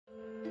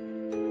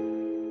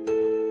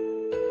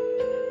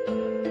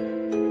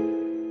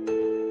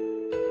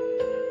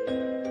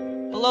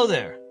Hello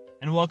there,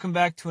 and welcome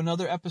back to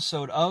another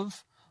episode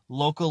of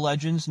Local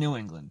Legends New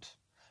England.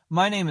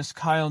 My name is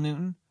Kyle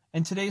Newton,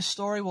 and today's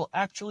story will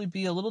actually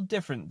be a little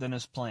different than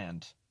as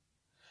planned.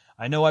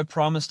 I know I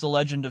promised the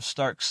legend of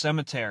Stark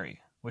Cemetery,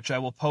 which I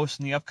will post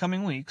in the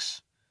upcoming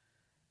weeks,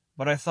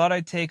 but I thought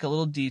I'd take a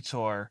little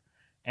detour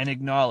and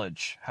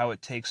acknowledge how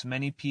it takes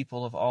many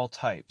people of all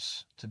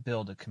types to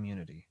build a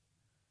community.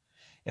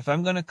 If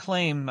I'm going to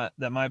claim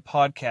that my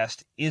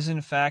podcast is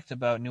in fact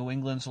about New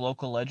England's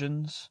local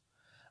legends,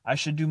 I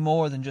should do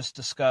more than just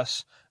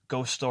discuss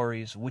ghost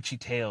stories, witchy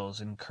tales,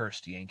 and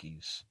cursed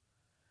Yankees.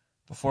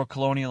 Before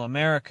colonial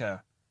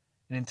America,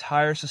 an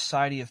entire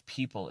society of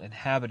people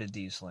inhabited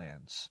these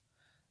lands.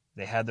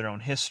 They had their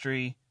own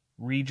history,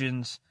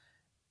 regions,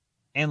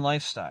 and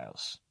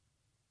lifestyles.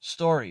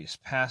 Stories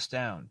passed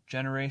down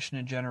generation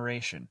to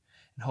generation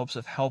in hopes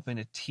of helping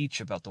to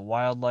teach about the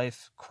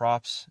wildlife,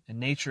 crops, and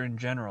nature in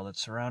general that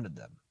surrounded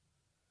them.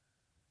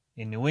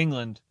 In New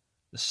England,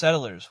 the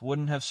settlers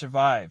wouldn't have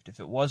survived if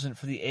it wasn't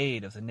for the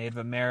aid of the Native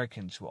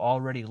Americans who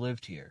already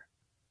lived here.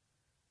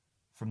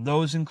 From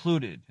those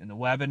included in the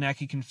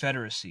Wabanaki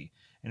Confederacy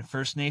and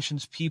First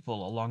Nations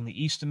people along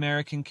the East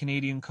American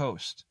Canadian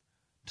coast,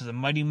 to the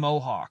mighty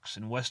Mohawks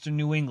in western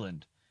New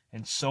England,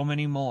 and so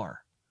many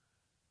more,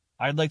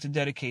 I'd like to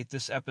dedicate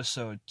this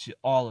episode to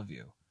all of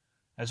you,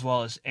 as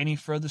well as any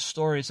further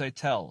stories I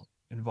tell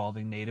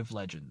involving Native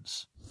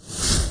legends.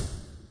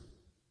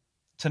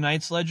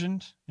 Tonight's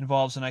legend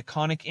involves an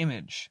iconic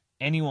image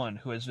anyone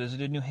who has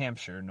visited New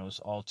Hampshire knows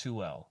all too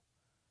well: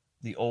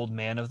 the Old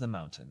Man of the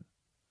Mountain.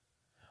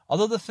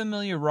 Although the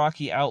familiar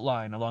rocky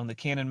outline along the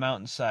Cannon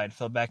mountainside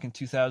fell back in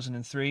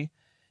 2003,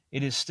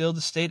 it is still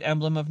the state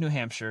emblem of New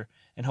Hampshire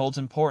and holds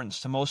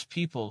importance to most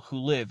people who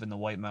live in the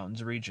White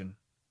Mountains region.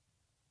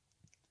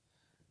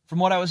 From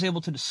what I was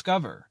able to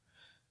discover,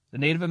 the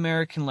Native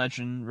American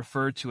legend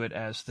referred to it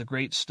as the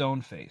Great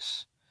Stone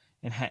Face,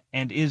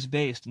 and is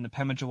based in the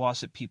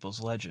Pemigewasset people's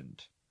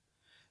legend.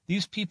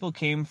 These people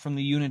came from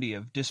the unity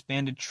of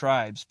disbanded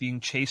tribes being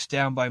chased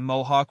down by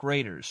Mohawk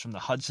raiders from the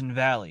Hudson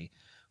Valley,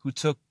 who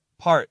took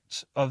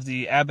part of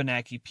the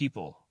Abenaki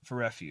people for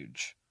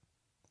refuge.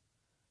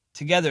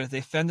 Together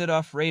they fended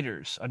off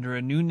raiders under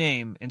a new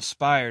name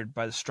inspired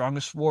by the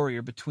strongest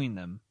warrior between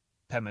them,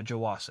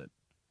 Pemigewasset.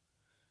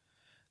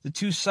 The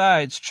two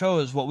sides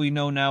chose what we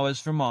know now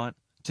as Vermont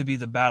to be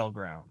the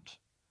battleground.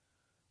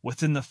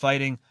 Within the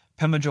fighting,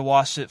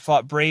 Pemigewasset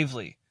fought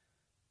bravely,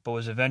 but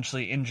was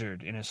eventually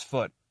injured in his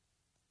foot,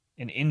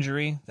 an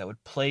injury that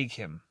would plague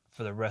him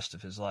for the rest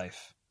of his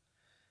life.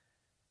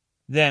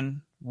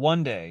 Then,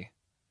 one day,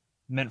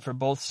 meant for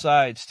both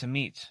sides to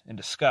meet and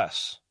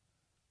discuss,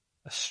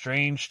 a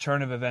strange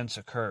turn of events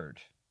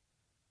occurred.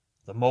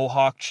 The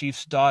Mohawk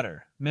chief's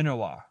daughter,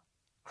 Minnewa,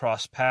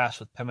 crossed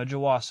paths with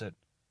Pemigewasset,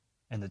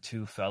 and the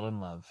two fell in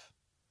love.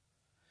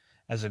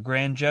 As a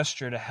grand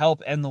gesture to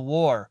help end the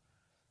war,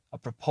 a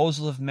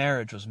proposal of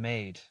marriage was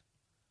made.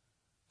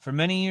 For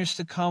many years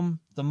to come,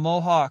 the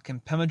Mohawk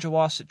and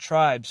Pemigewasset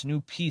tribes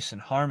knew peace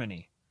and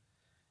harmony.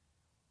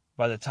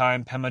 By the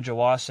time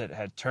Pemigewasset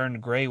had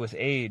turned gray with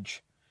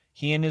age,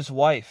 he and his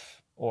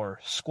wife, or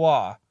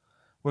squaw,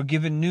 were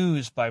given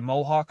news by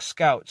Mohawk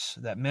scouts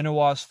that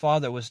Minnewa's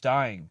father was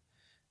dying,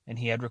 and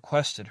he had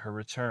requested her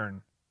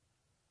return.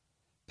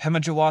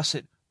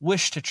 Pemigewasset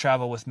wished to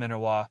travel with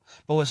Minnewa,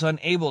 but was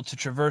unable to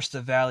traverse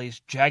the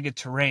valley's jagged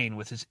terrain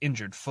with his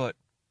injured foot.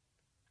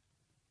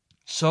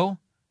 So,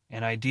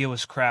 an idea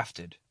was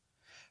crafted.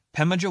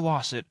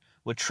 Pemigewasset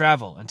would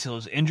travel until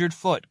his injured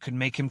foot could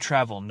make him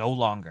travel no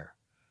longer.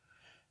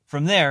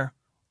 From there,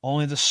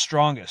 only the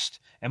strongest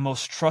and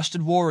most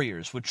trusted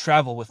warriors would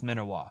travel with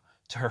Minnewa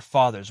to her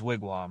father's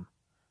wigwam.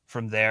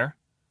 From there,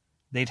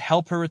 they'd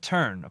help her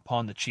return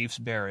upon the chief's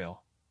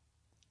burial.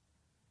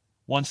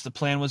 Once the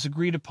plan was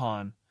agreed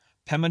upon,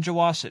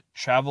 Pemigewasset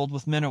traveled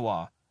with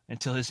Minnewa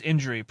until his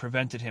injury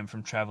prevented him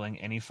from traveling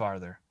any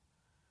farther.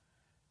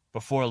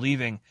 Before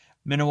leaving,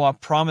 Minnewa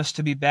promised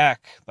to be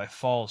back by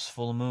fall's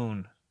full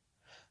moon.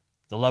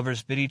 The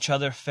lovers bid each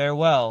other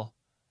farewell,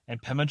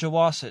 and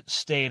Pemigewasset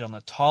stayed on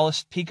the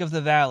tallest peak of the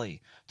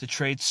valley to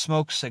trade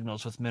smoke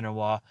signals with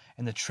Minnewa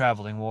and the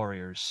traveling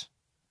warriors.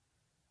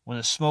 When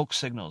the smoke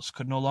signals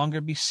could no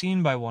longer be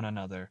seen by one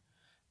another,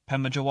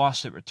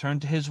 Pemigewasset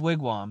returned to his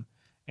wigwam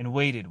and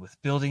waited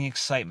with building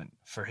excitement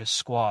for his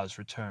squaw's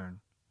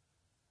return.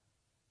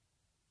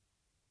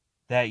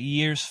 That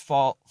year's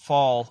fall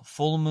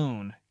full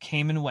moon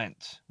came and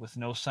went with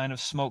no sign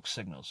of smoke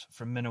signals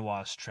from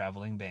Minnewa's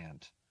traveling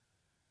band.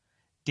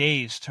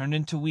 Days turned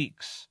into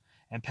weeks,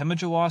 and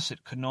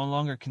Pemigewasset could no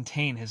longer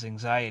contain his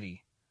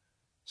anxiety.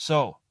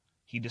 So,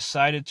 he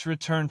decided to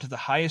return to the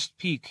highest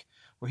peak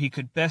where he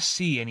could best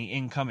see any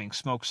incoming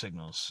smoke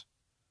signals.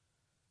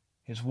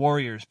 His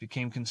warriors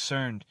became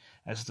concerned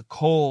as the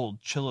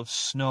cold chill of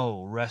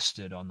snow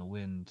rested on the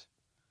wind.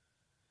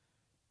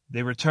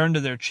 They returned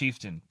to their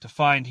chieftain to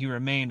find he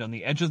remained on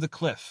the edge of the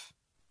cliff,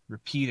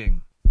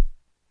 repeating,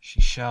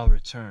 "She shall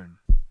return.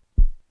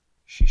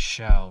 She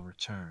shall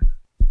return."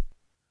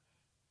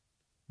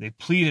 They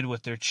pleaded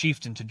with their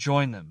chieftain to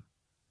join them,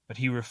 but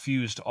he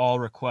refused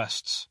all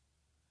requests.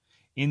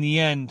 In the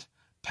end,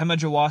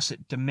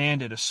 Pemajawasset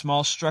demanded a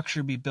small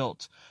structure be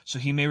built so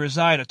he may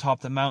reside atop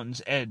the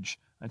mountain's edge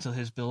until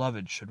his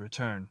beloved should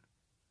return.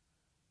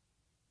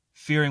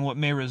 Fearing what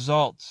may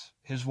result,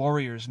 his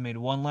warriors made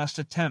one last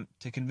attempt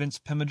to convince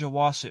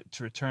Pemajawasset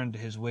to return to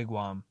his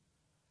wigwam.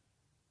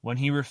 When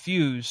he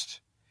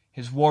refused,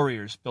 his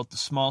warriors built the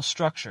small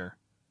structure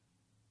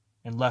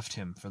and left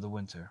him for the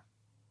winter.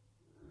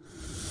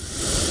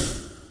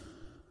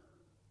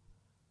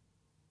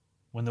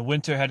 When the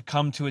winter had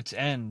come to its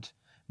end,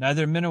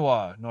 neither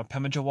Miniwa nor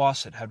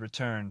Pemajawasset had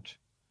returned.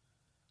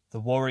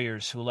 The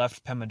warriors who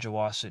left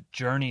Pemajawasset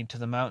journeyed to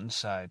the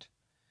mountainside.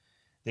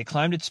 They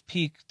climbed its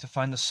peak to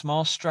find the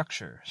small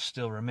structure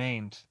still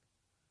remained.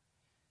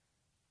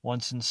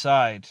 Once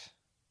inside,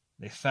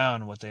 they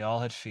found what they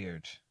all had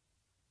feared: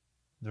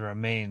 the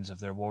remains of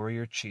their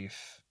warrior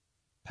chief,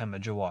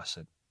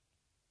 Pemajawasset.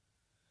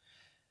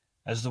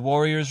 As the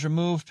warriors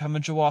removed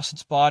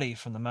Pemajawasset's body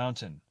from the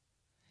mountain,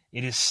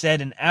 it is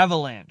said an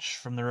avalanche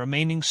from the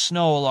remaining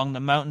snow along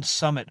the mountain's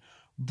summit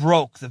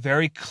broke the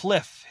very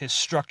cliff his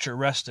structure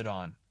rested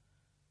on.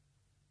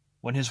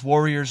 When his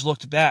warriors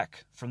looked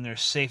back from their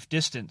safe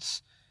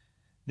distance,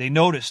 they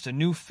noticed a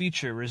new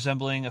feature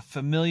resembling a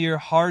familiar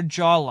hard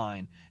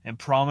jawline and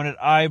prominent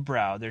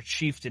eyebrow their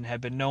chieftain had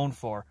been known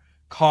for,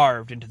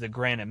 carved into the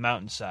granite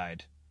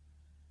mountainside.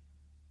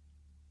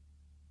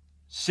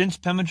 Since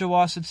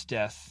Pemajawasset's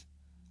death,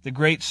 the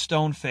great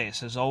stone face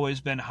has always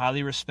been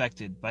highly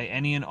respected by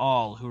any and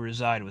all who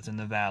reside within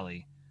the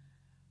valley.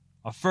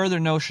 A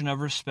further notion of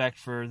respect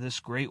for this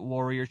great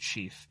warrior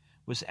chief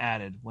was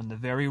added when the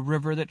very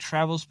river that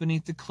travels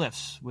beneath the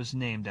cliffs was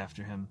named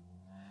after him.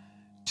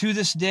 To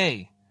this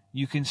day,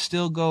 you can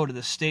still go to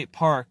the state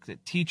park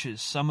that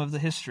teaches some of the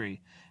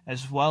history,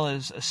 as well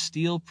as a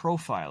steel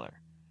profiler,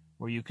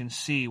 where you can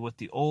see what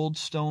the old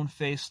stone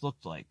face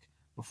looked like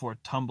before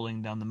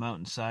tumbling down the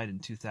mountainside in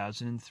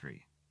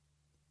 2003.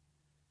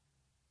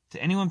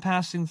 To anyone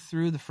passing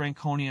through the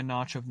Franconia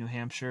Notch of New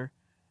Hampshire,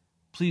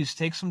 please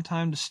take some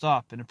time to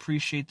stop and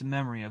appreciate the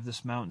memory of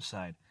this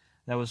mountainside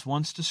that was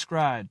once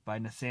described by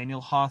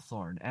Nathaniel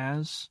Hawthorne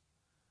as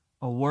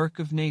a work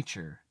of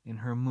nature in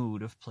her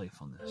mood of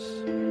playfulness.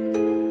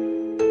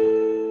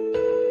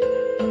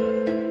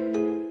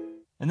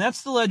 And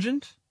that's the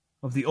legend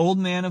of the Old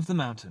Man of the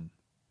Mountain.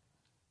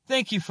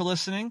 Thank you for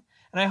listening,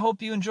 and I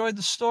hope you enjoyed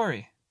the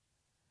story.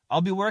 I'll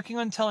be working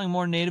on telling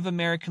more Native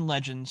American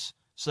legends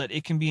so that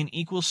it can be an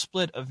equal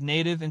split of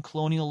Native and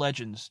colonial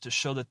legends to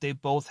show that they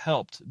both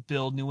helped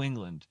build New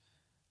England,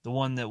 the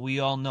one that we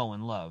all know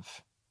and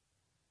love.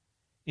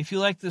 If you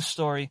like this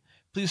story,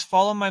 please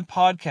follow my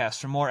podcast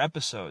for more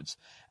episodes,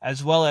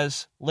 as well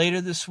as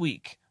later this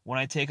week when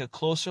I take a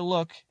closer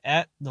look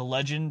at the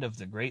legend of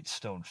the Great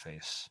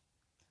Stoneface.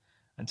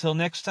 Until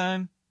next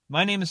time,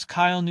 my name is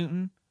Kyle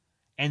Newton,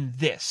 and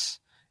this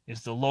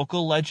is the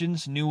Local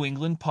Legends New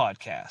England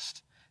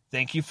podcast.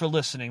 Thank you for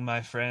listening,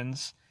 my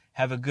friends.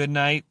 Have a good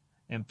night,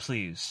 and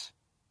please,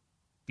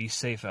 be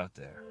safe out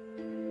there.